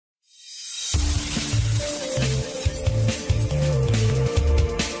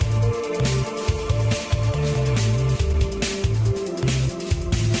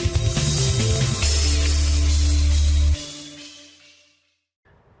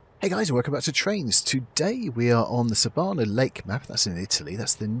Hey guys, welcome back to Trainz. Today we are on the Sebino Lake map. That's in Italy.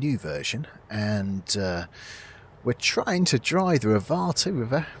 That's the new version, and we're trying to drive the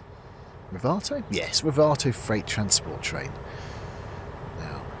Rovato. Yes, Rovato Freight Transport train.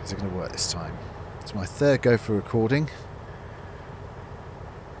 Now, is it going to work this time? It's my third go for recording.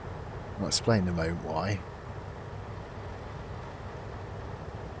 I'll explain in a moment why.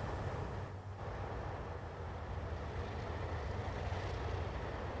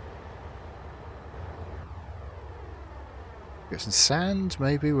 Get some sand,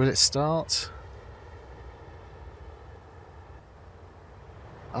 maybe. Will it start?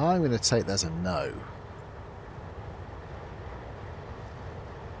 I'm going to take that as a no.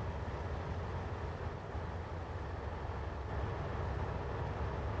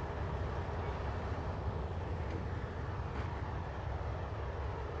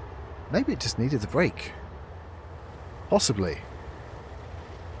 Maybe it just needed the brake. Possibly.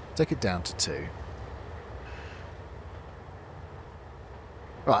 Take it down to 2.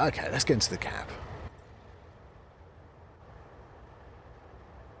 Right, okay, let's get into the cab.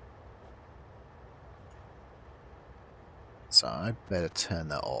 So I better turn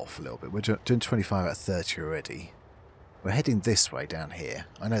that off a little bit. We're doing 25 out of 30 already. We're heading this way down here.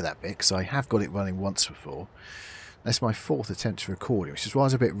 I know that bit because I have got it running once before. That's my 4th attempt to recording, which is why I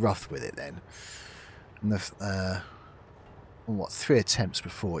was a bit rough with it then. And the, on what, 3 attempts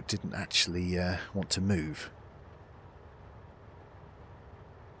before it didn't actually want to move.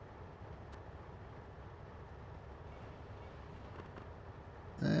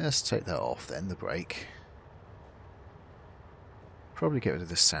 Let's take that off then, the brake. Probably get rid of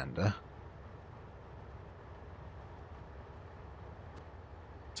the sander.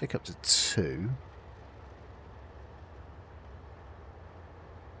 Take up to 2.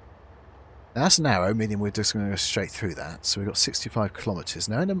 Now that's narrow, meaning we're just going to go straight through that. So we've got 65 kilometres.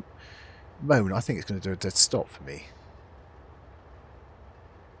 Now in a moment I think it's going to do a dead stop for me.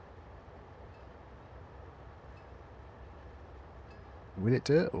 Will it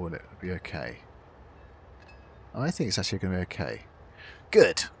do it, or will it be okay? I think it's actually going to be okay.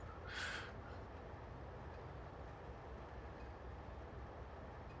 Good!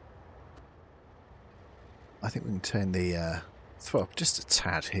 I think we can turn the throttle up just a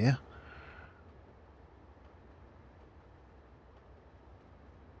tad here.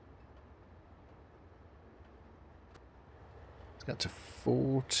 Let's get to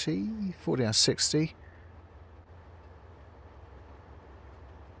 40 out of 60.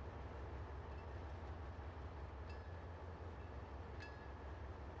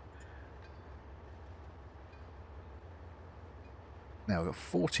 Now we've got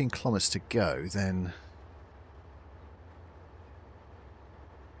 14 kilometres to go, then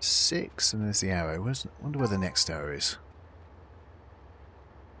 6, and there's the arrow. I wonder where the next arrow is.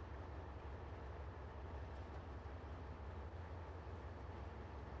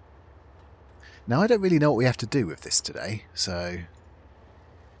 Now I don't really know what we have to do with this today, so...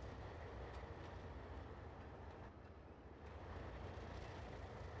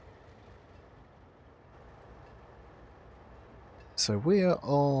 So we're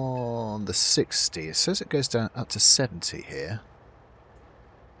on the 60. It says it goes down up to 70 here.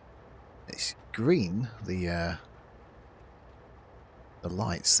 It's green, the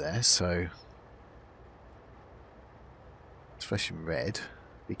lights there, so it's flashing red.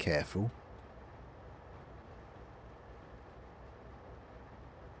 Be careful.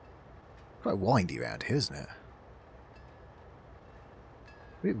 Quite windy around here, isn't it?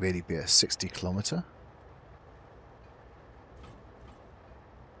 Would it really be a 60 kilometre?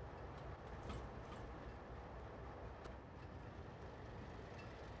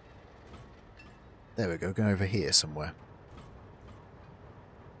 There we go, going over here somewhere.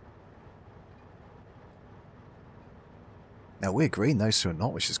 Now we're green, those two are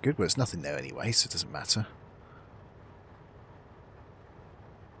not, which is good, but there's nothing there anyway, so it doesn't matter.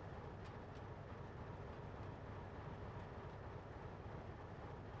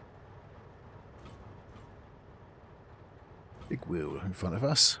 Big wheel in front of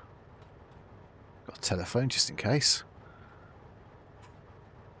us. Got a telephone just in case.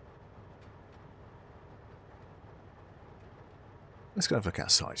 Let's go have a look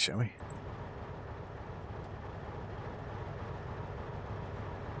outside, shall we?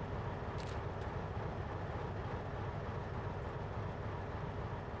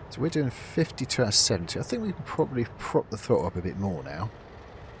 So we're doing 52 out of 70. I think we can probably prop the throttle up a bit more now.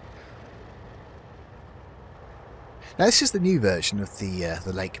 Now this is the new version of the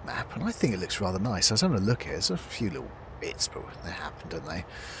lake map, and I think it looks rather nice. I was having a look here. There's a few little bits, but they happen, don't they?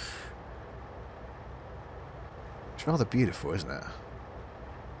 It's rather beautiful, isn't it?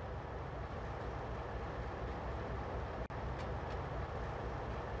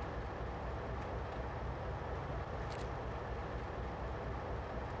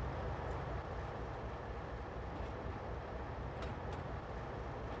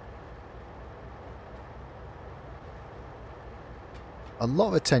 A lot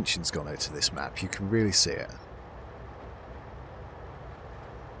of attention's gone into this map. You can really see it.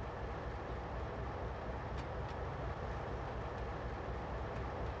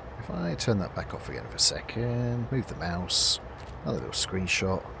 If I turn that back off again for a second, move the mouse, another little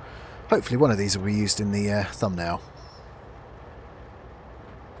screenshot. Hopefully one of these will be used in the thumbnail.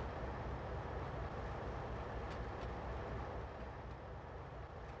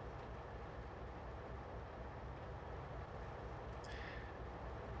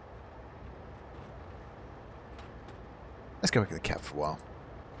 Let's go back to the cab for a while.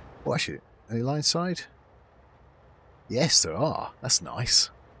 Oh, actually, any line side? Yes, there are. That's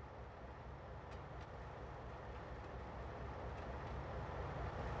nice.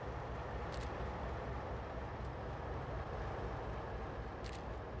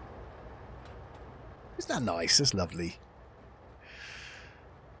 Isn't that nice? That's lovely.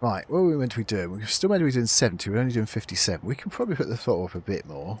 Right, what were we meant to be doing? We're still meant to be doing 70. We're only doing 57. We can probably put the throttle up a bit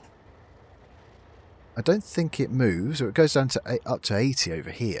more. I don't think it moves, or it goes down to up to 80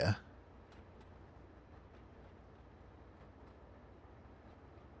 over here.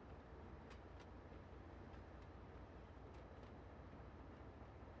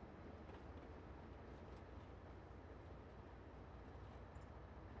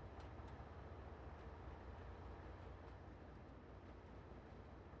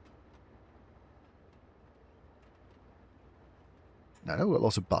 No, I've got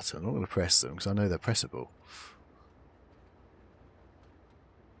lots of buttons. I'm not going to press them because I know they're pressable.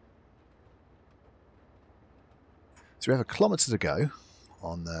 So we have a kilometre to go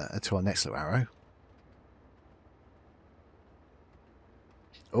on to our next little arrow.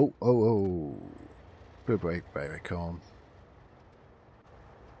 Oh, oh, oh. Put a brake, brake on.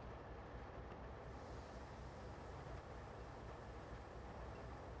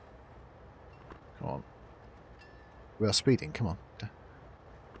 Come on. We are speeding, come on.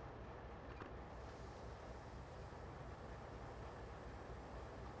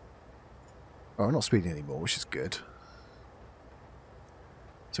 Oh, we're not speeding anymore, which is good.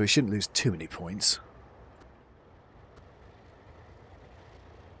 So we shouldn't lose too many points.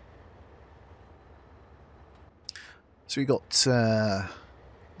 So we got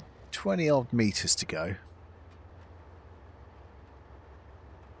 20 odd metres to go.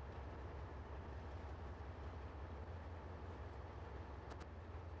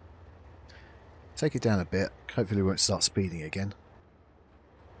 Take it down a bit. Hopefully we won't start speeding again.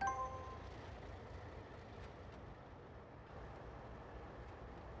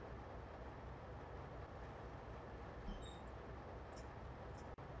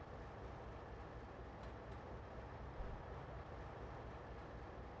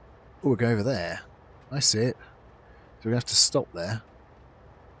 Oh, we'll go over there. I see it. So we're going to have to stop there.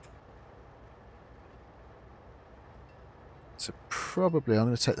 So probably I'm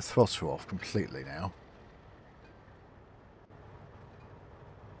going to take the throttle off completely now.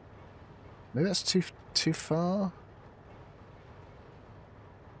 Maybe that's too far.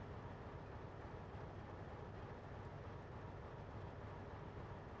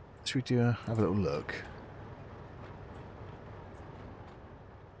 Should we do have a little look?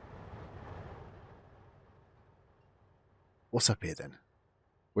 What's up here then?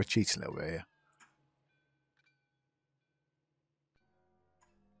 We're cheating a little bit here.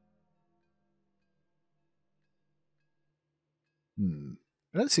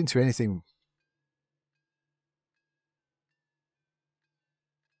 I don't seem to be anything.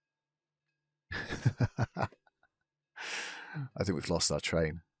 I think we've lost our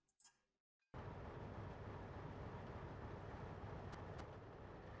train.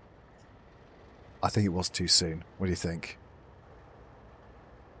 I think it was too soon. What do you think?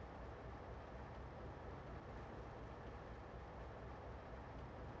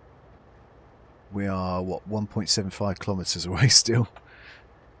 We are, what, 1.75 kilometres away still.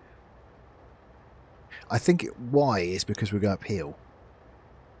 I think why is because we go uphill.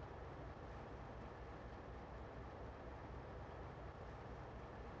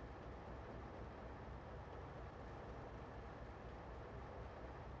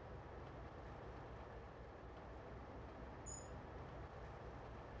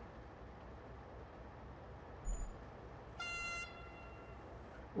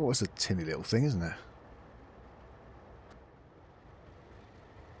 Oh, it's a tinny little thing, isn't it?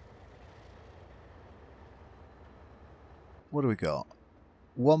 What do we got?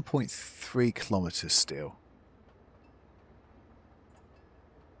 1.3 kilometres still.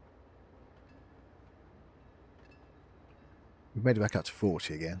 We've made it back up to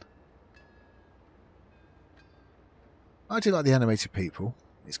 40 again. I do like the animated people.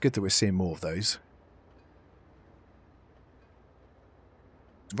 It's good that we're seeing more of those.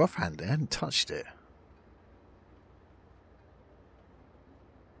 Rough hand, I hadn't touched it.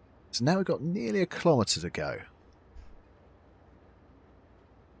 So now we've got nearly a kilometre to go.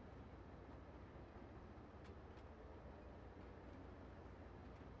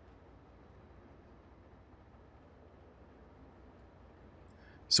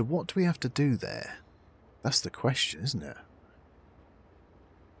 So what do we have to do there? That's the question, isn't it?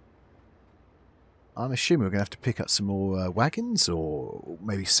 I'm assuming we're going to have to pick up some more wagons, or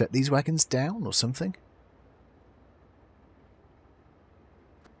maybe set these wagons down or something.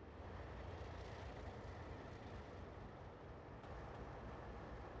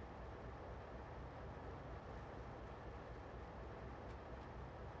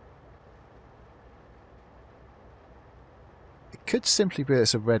 It could simply be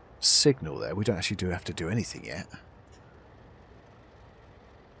there's a red signal there. We don't actually have to do anything yet.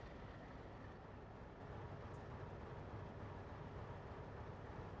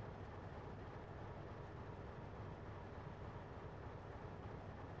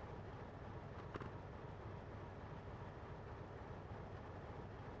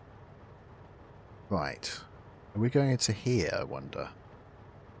 Right. Are we going into here, I wonder?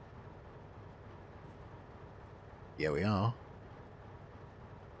 Yeah, we are.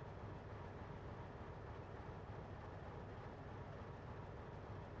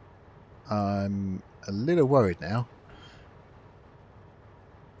 I'm a little worried now.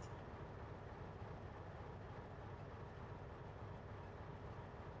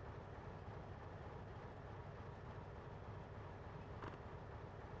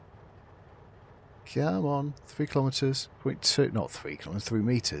 Come on, 3 kilometres, 0.2, not 3 kilometres, 3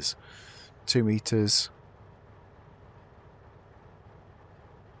 metres, 2 metres,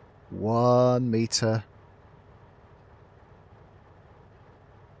 1 metre.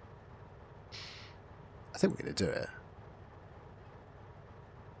 I think we're going to do it.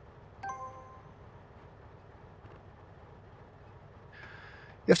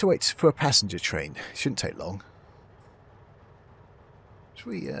 You have to wait for a passenger train. It shouldn't take long. Should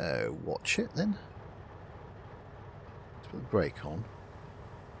we watch it then? Let's put the brake on.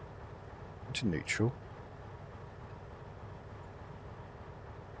 Into neutral.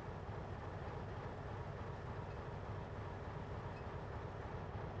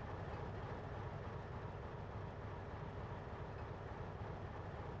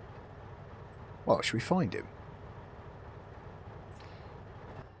 Well, should we find him?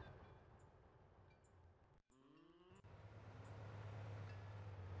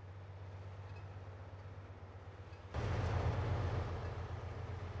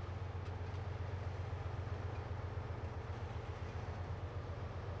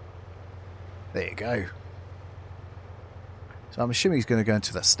 There you go. So I'm assuming he's going to go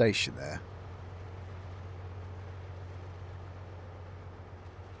into that station there.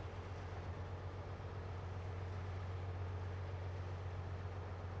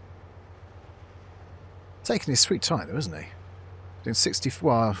 Taking his sweet time though, isn't he? Doing 60,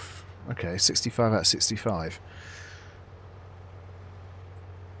 well, okay, 65 out of 65.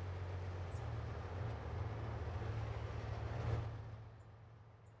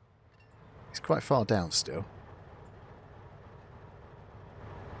 He's quite far down still.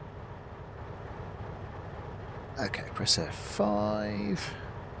 Okay, press F5.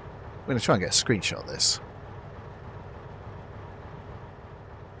 We're going to try and get a screenshot of this.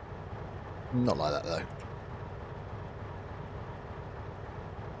 Not like that though.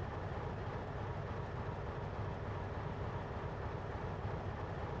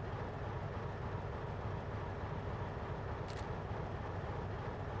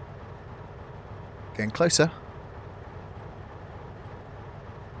 Getting closer.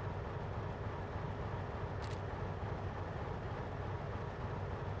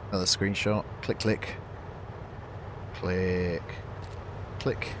 Another screenshot. Click, click. Click.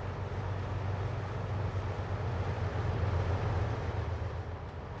 Click.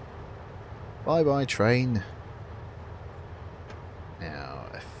 Bye bye train. Now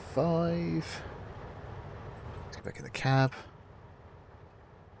F5. Let's get back in the cab.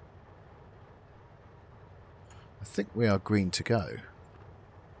 I think we are green to go.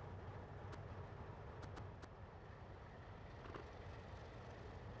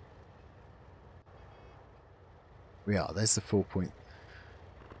 We are. There's the 4 point.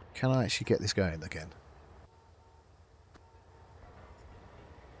 Can I actually get this going again?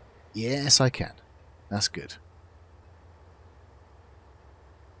 Yes, I can. That's good.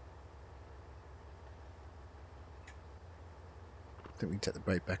 I think we can take the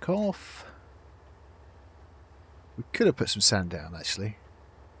brake back off. We could have put some sand down, actually.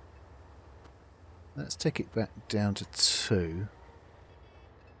 Let's take it back down to 2.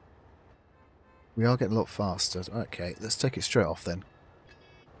 We are getting a lot faster. Okay, let's take it straight off then.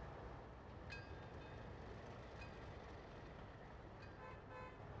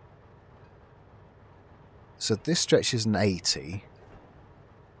 So this stretch is an 80.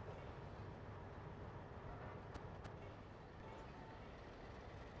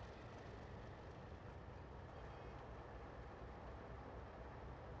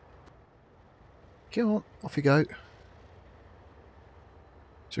 Come on, off you go.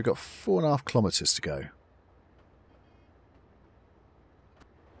 So we've got 4.5 kilometres to go.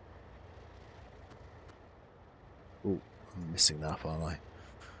 Oh, I'm missing that up, aren't I?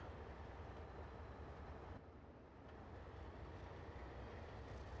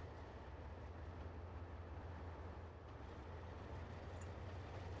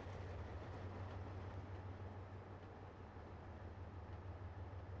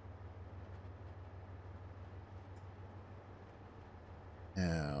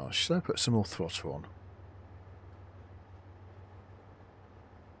 Now, should I put some more throttle on?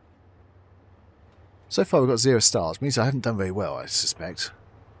 So far we've got 0 stars. Means I haven't done very well, I suspect.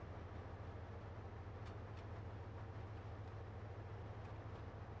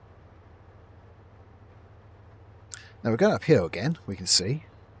 Now we're going uphill again, we can see.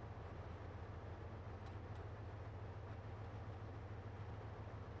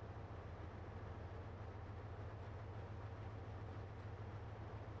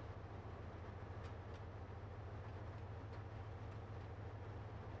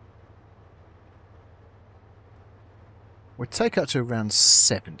 We'll take up to around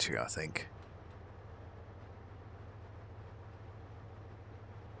 70, I think.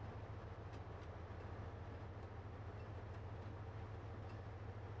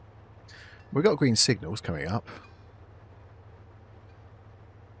 We've got green signals coming up.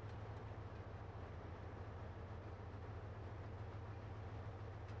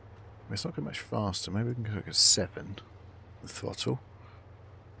 It's not going much faster. Maybe we can go to 7 with throttle.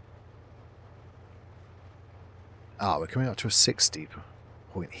 Ah, we're coming up to a 60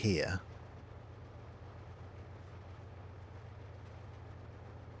 point here.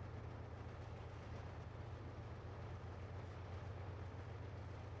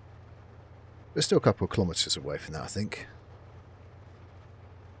 We're still a couple of kilometres away from that, I think.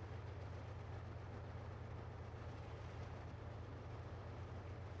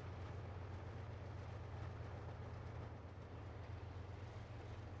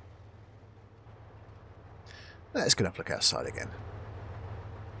 Let's get up, look outside again.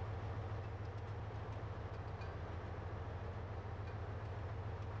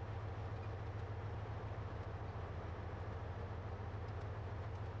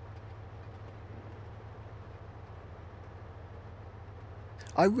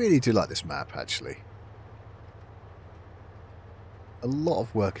 I really do like this map, actually. A lot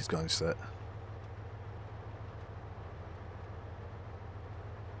of work is going into it.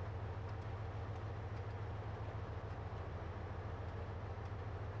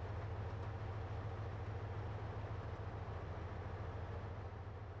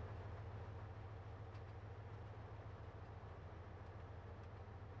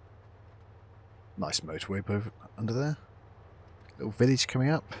 Nice motorway over under there. Little village coming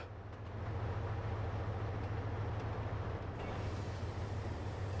up.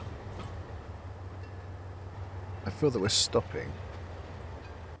 I feel that we're stopping.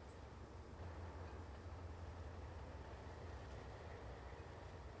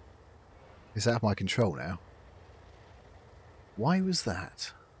 It's out of my control now. Why was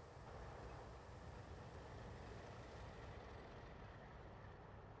that?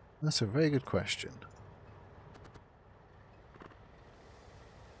 That's a very good question.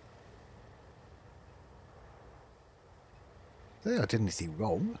 I don't think I did anything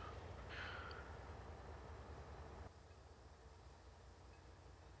wrong.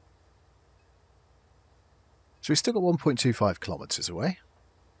 So we've still got 1.25 kilometres away.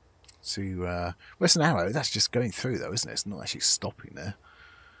 To, well, it's an arrow. That's just going through, though, isn't it? It's not actually stopping there.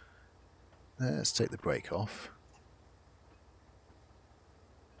 Let's take the brake off.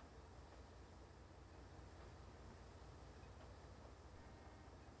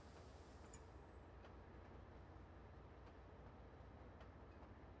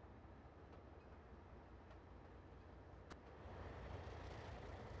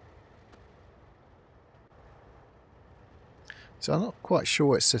 So I'm not quite sure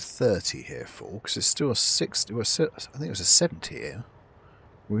what it says 30 here for, because it's still a 60. Well, I think it was a 70 here.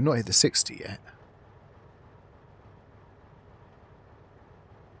 We've not hit the 60 yet.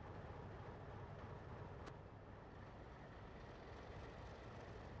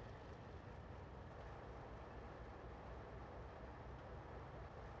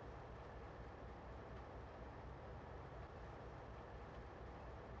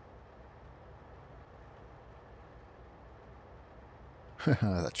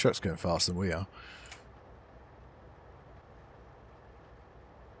 That truck's going faster than we are.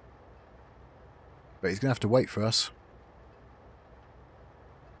 But he's going to have to wait for us.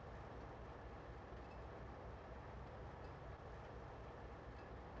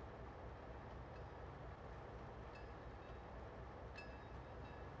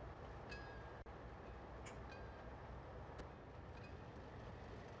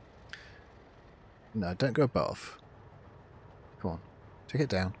 No, don't go above. Come on, take it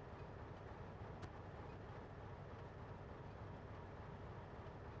down.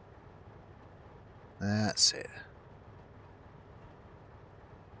 That's it.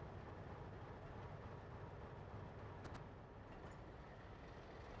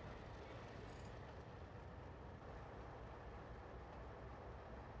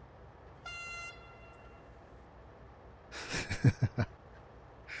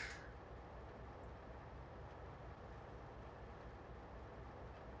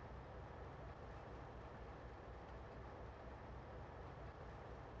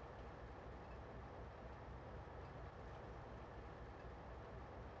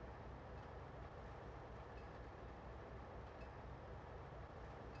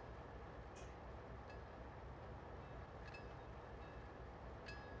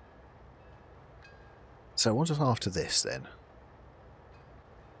 So what's after this then?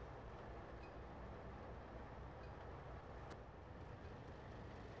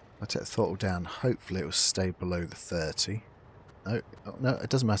 I take the throttle down, hopefully it will stay below the 30. No, oh, no,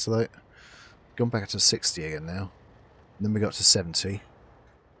 it doesn't matter though. Gone back to 60 again now. And then we got to 70.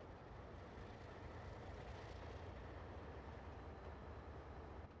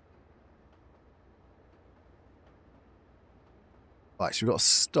 Right, so we've got to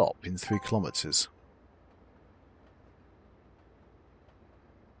stop in 3 kilometres.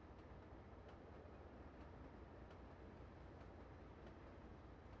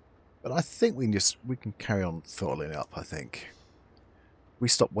 But I think we can carry on throttling up, I think. We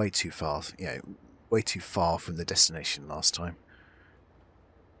stopped way too far, way too far from the destination last time.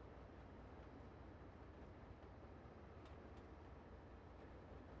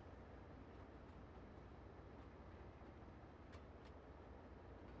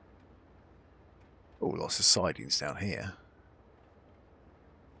 Oh, lots of sidings down here.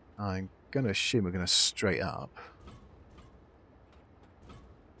 I'm going to assume we're going to straight up.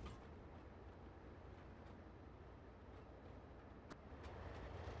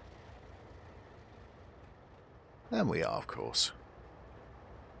 And we are, of course.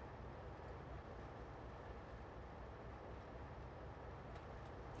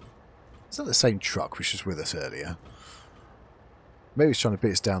 Is that the same truck which was with us earlier? Maybe he's trying to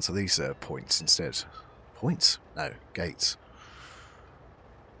beat us down to these points instead. Points? No, gates.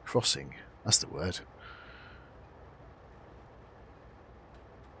 Crossing. That's the word.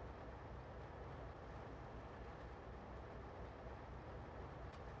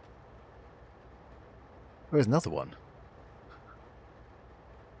 Where's another one?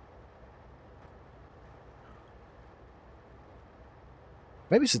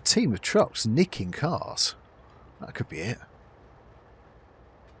 Maybe it's a team of trucks nicking cars. That could be it.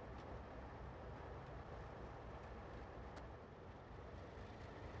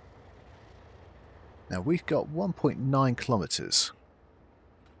 Now we've got 1.9 kilometres.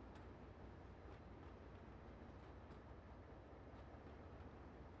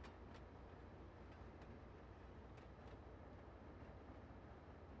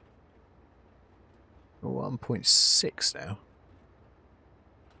 We're 1.6 now.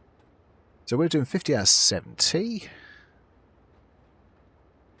 So we're doing 50 out of 70.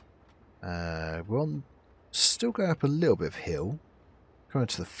 We're on, still going up a little bit of hill. Coming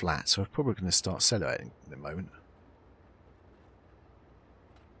to the flat, so I'm probably going to start accelerating in a moment.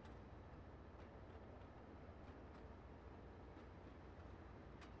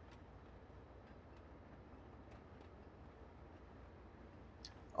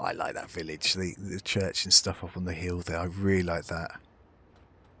 I like that village, the church and stuff up on the hill there. I really like that.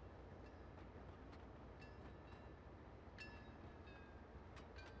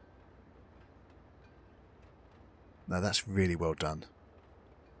 No, that's really well done.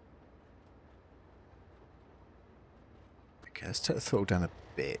 Okay, let's take the throttle down a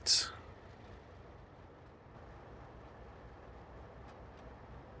bit.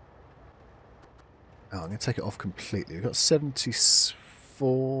 Oh, I'm going to take it off completely. We've got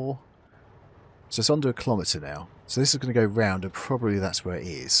 74. So it's under a kilometre now. So this is going to go round and probably that's where it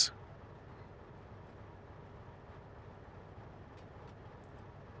is.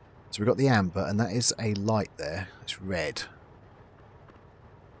 So we've got the amber and that is a light there. It's red.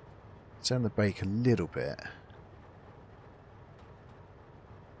 Turn the brake a little bit.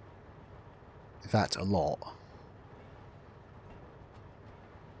 In fact, a lot.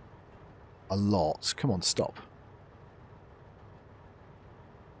 A lot. Come on, stop.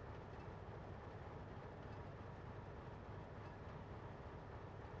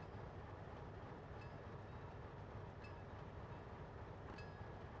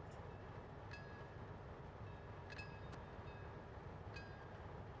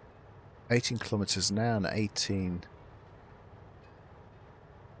 $18 kilometers an hour and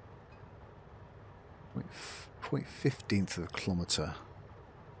 0.15th of a kilometer.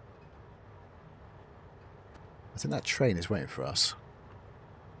 I think that train is waiting for us.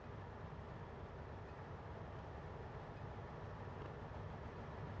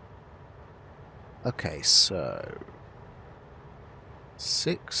 Okay, so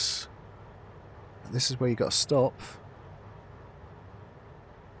 6. This is where you got to stop.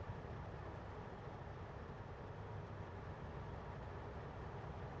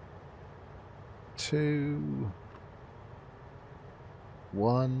 2,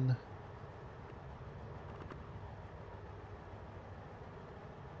 1.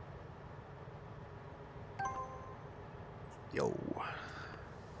 Yo.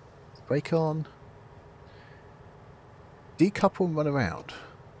 Brake on. Decouple and run around.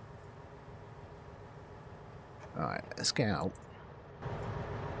 Alright, let's get out.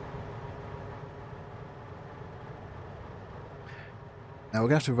 Now we're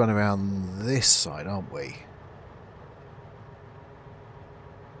going to have to run around this side, aren't we?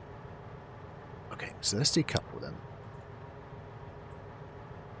 Okay, so let's decouple them.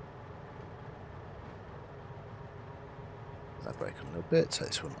 That brake on a little bit, take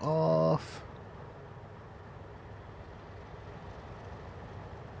this one off.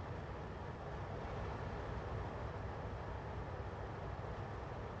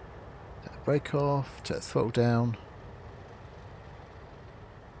 Take the brake off, take the throttle down.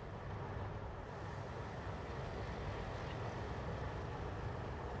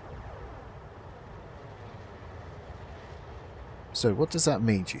 So what does that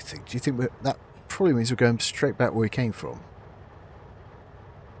mean, do you think? Do you think that probably means we're going straight back where we came from?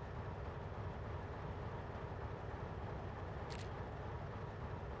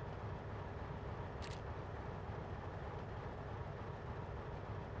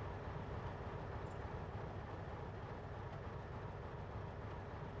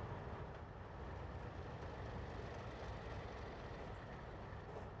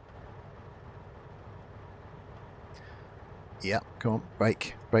 Yeah, come on,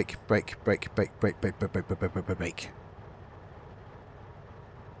 brake, brake, brake, brake, brake, brake, brake, brake, brake, brake, brake, brake, brake.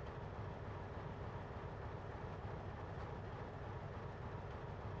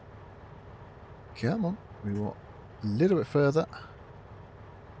 Come on, we want a little bit further.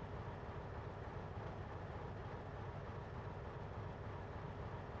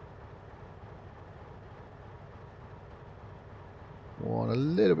 Want a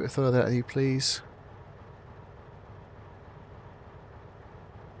little bit further out of you, please.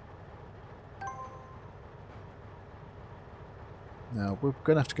 Now, we're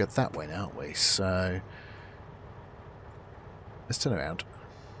going to have to go that way now, aren't we? So, let's turn around.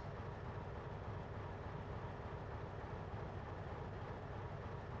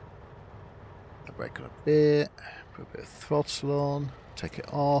 I'll brake on a bit, put a bit of throttle on, take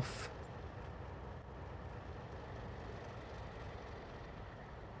it off.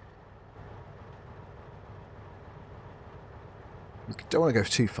 We don't want to go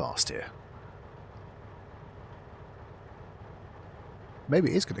too fast here.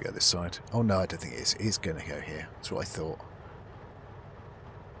 Maybe it is going to go this side. Oh no, I don't think it is. It is going to go here. That's what I thought.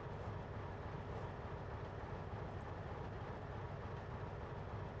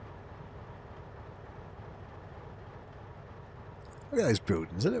 Look at those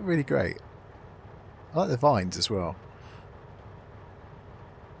buildings. They look really great. I like the vines as well.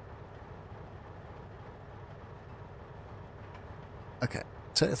 Okay,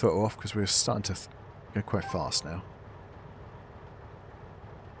 take the throttle off because we're starting to go quite fast now.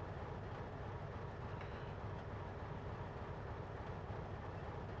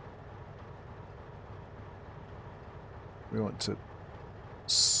 We want to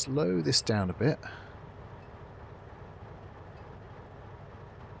slow this down a bit.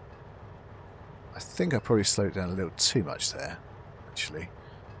 I think I probably slowed it down a little too much there, actually.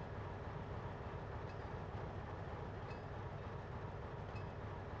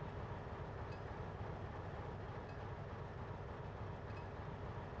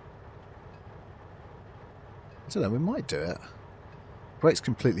 I don't know, we might do it. Brake's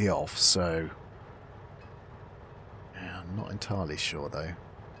completely off, so... yeah, I'm not entirely sure, though.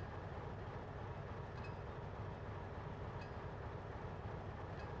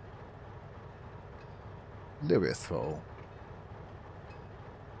 A little bit of throttle.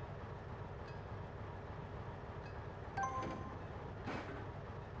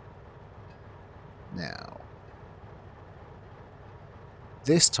 Now,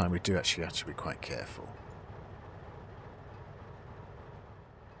 this time we do actually have to be quite careful.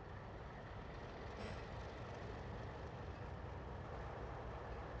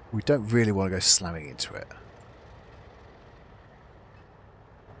 We don't really want to go slamming into it.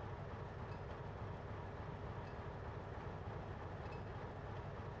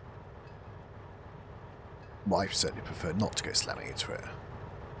 Well, I certainly prefer not to go slamming into it.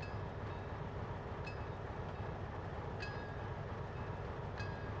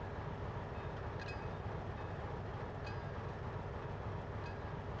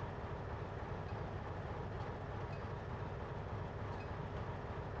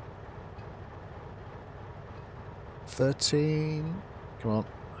 $13. Come on.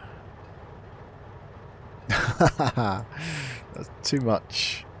 That's too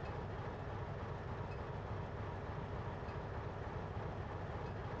much.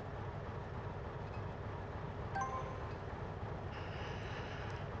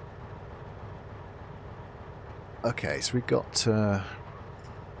 Okay, so we got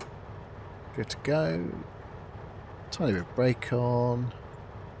good to go. Tiny bit of brake on.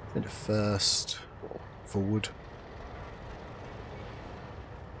 Into first. Or forward.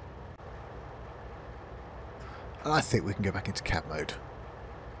 I think we can go back into cab mode.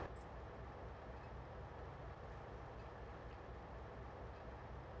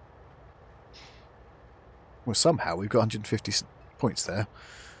 Well, somehow we've got 150 points there.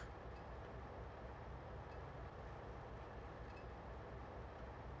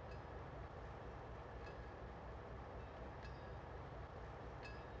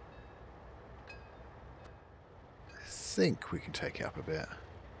 I think we can take it up a bit,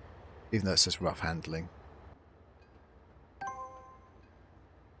 even though it says rough handling.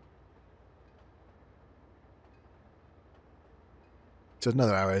 So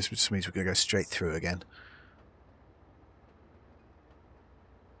another arrows, which means we're going to go straight through again.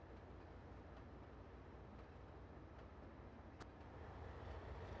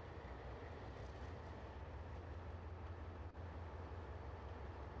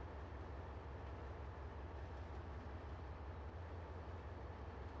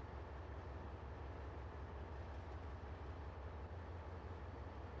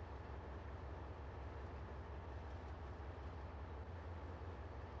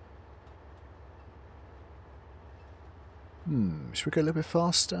 Should we go a little bit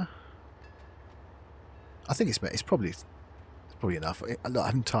faster? I think it's probably enough. Look, I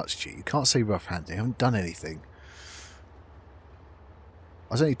haven't touched you. You can't say rough handling. I haven't done anything.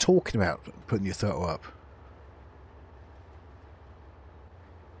 I was only talking about putting your throttle up.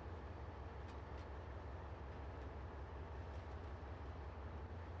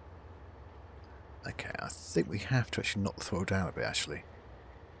 Okay, I think we have to actually knock the throttle down a bit, actually.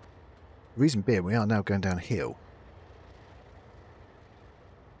 Reason being, we are now going downhill.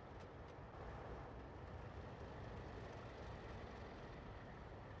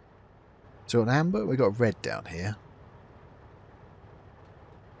 So on amber, we've got red down here.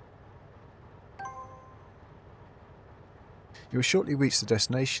 You will shortly reach the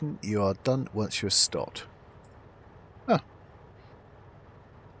destination. You are done once you're stopped. Oh.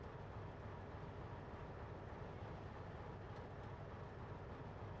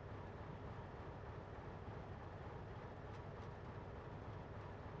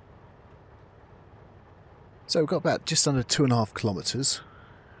 So we've got about just under 2.5 kilometres.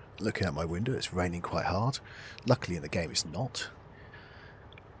 Looking out my window, it's raining quite hard. Luckily in the game it's not.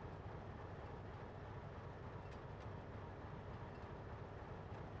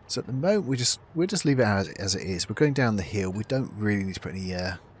 So at the moment we'll just leave it as it is. We're going down the hill. We don't really need to put any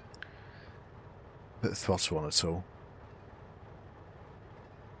put the throttle on at all.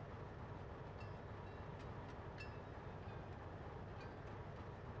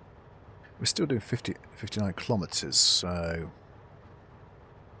 We're still doing 59 kilometres, so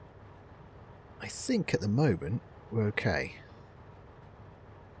I think at the moment we're okay.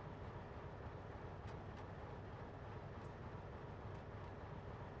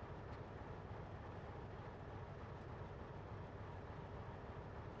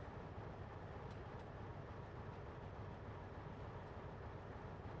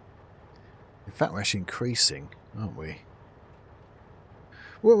 In fact, we're actually increasing, aren't we?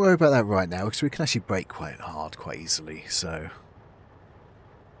 We won't worry about that right now because we can actually brake quite hard, quite easily, so...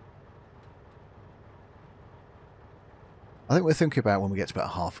 I think we're thinking about when we get to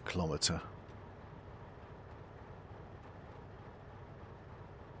about 1/2 kilometre.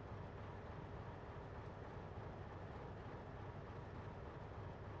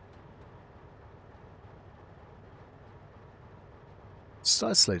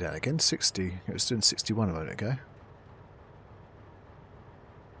 Started to slow down again. 60. It was doing 61 a moment ago.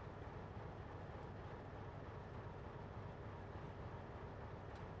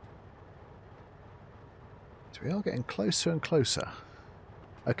 So we are getting closer and closer.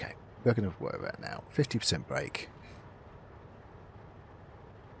 Okay, we're going to worry about now. 50% brake.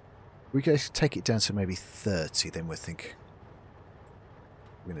 We go take it down to maybe 30, then we'll think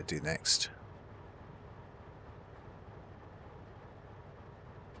we're going to do next.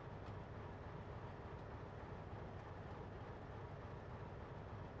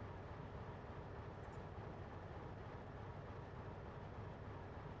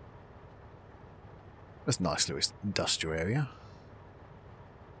 That's a nice little industrial area.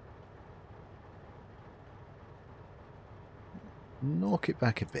 Knock it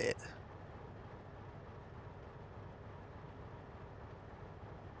back a bit.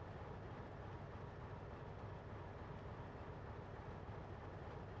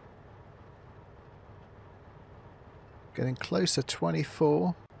 Getting closer,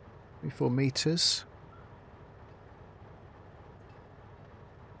 24 meters.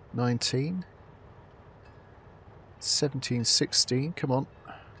 19. 17, 16, come on.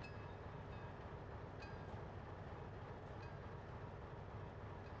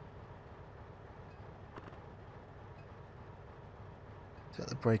 Take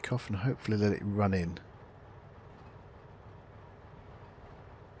the brake off and hopefully let it run in.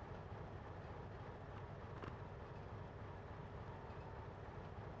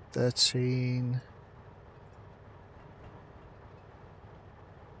 $13.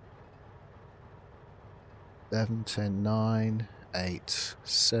 11, 10, 9, 8,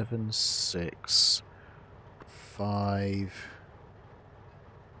 7, 6, 5.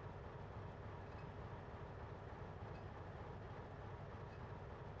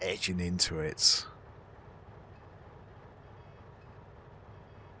 Edging into it.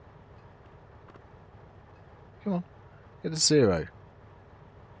 Come on, get a 0.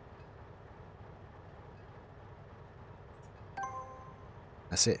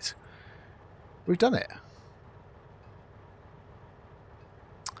 That's it. We've done it.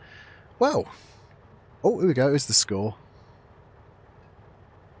 Well, oh, here we go. Here's the score.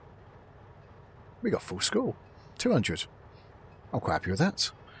 We got full score, 200. I'm quite happy with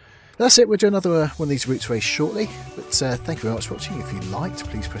that. That's it. We'll do another one of these routes race shortly. But thank you very much for watching. If you liked,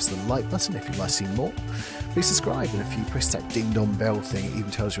 please press the like button. If you'd like to see more, please subscribe. And if you press that ding dong bell thing, it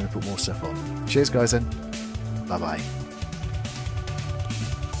even tells you when I put more stuff on. Cheers, guys, then. Bye bye.